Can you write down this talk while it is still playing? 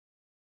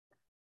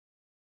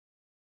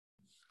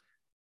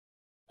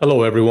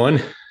Hello,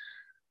 everyone.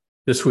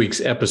 This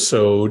week's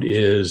episode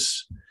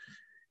is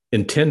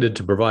intended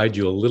to provide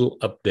you a little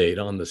update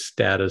on the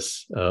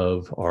status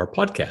of our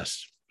podcast.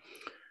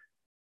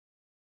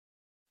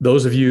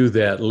 Those of you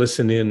that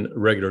listen in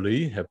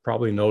regularly have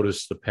probably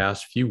noticed the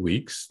past few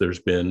weeks there's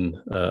been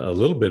a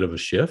little bit of a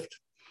shift.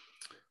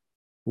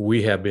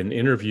 We have been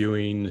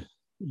interviewing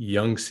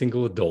young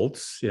single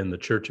adults in the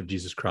Church of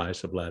Jesus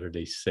Christ of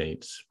Latter-day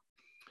Saints.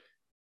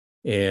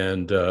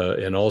 And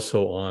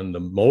also on the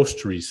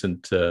most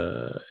recent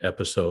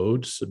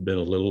episodes, have been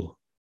a little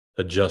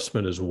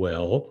adjustment as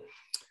well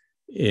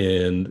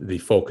in the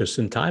focus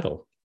and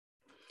title,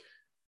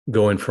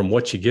 going from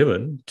what you're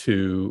given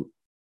to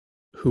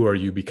who are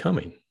you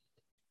becoming.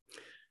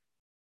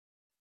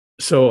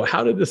 So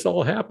how did this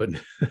all happen?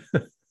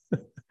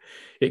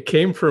 It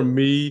came from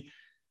me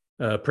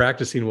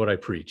practicing what I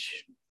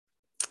preach.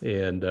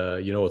 And,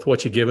 with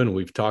what you're given,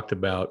 we've talked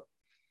about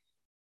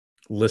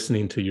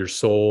listening to your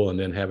soul and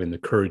then having the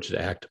courage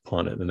to act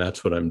upon it. And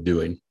that's what I'm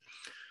doing.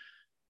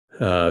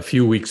 A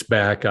few weeks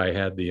back, I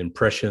had the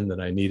impression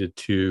that I needed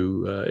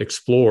to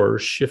explore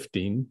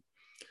shifting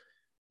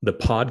the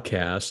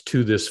podcast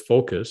to this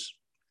focus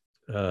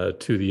to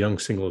the young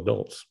single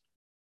adults.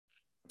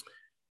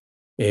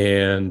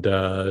 And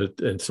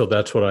so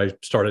that's what I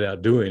started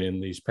out doing.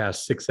 In these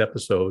past 6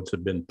 episodes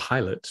have been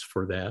pilots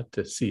for that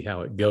to see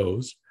how it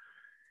goes.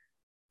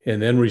 And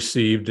then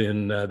received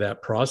in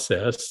that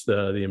process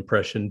the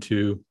impression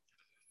to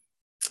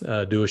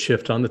do a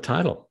shift on the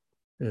title.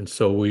 And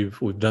so we've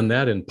done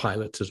that in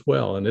pilots as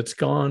well. And it's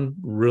gone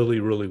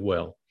really, really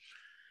well.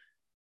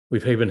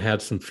 We've even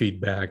had some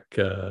feedback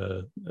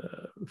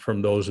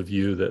from those of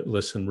you that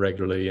listen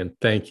regularly. And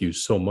thank you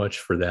so much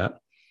for that.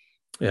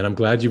 And I'm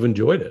glad you've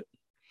enjoyed it.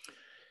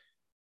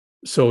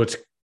 So it's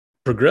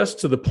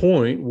progressed to the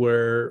point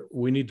where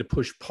we need to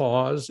push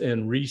pause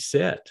and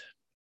reset.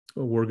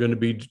 We're going to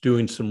be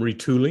doing some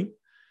retooling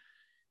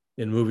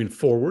and moving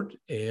forward,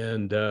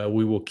 and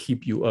we will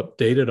keep you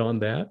updated on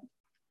that.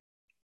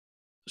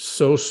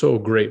 So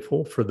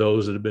grateful for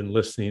those that have been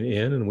listening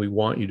in, and we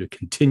want you to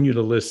continue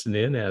to listen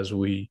in as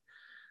we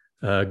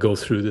go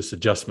through this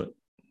adjustment.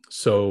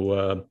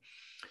 So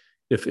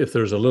if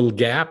there's a little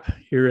gap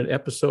here in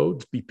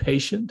episodes, be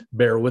patient,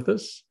 bear with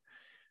us.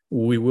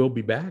 We will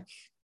be back.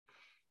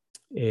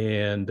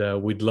 And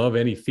we'd love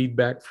any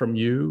feedback from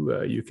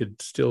you. You could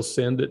still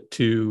send it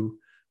to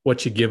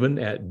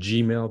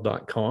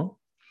whatchagiven@gmail.com.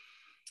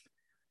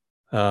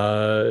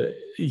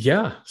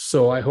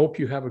 So I hope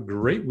you have a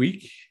great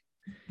week.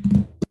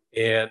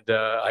 And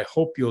I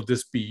hope you'll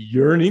just be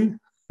yearning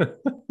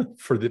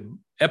for the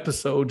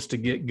episodes to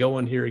get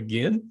going here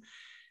again.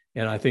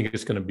 And I think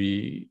it's going to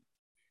be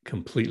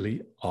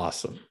completely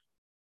awesome.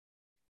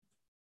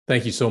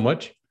 Thank you so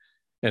much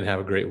and have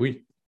a great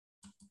week.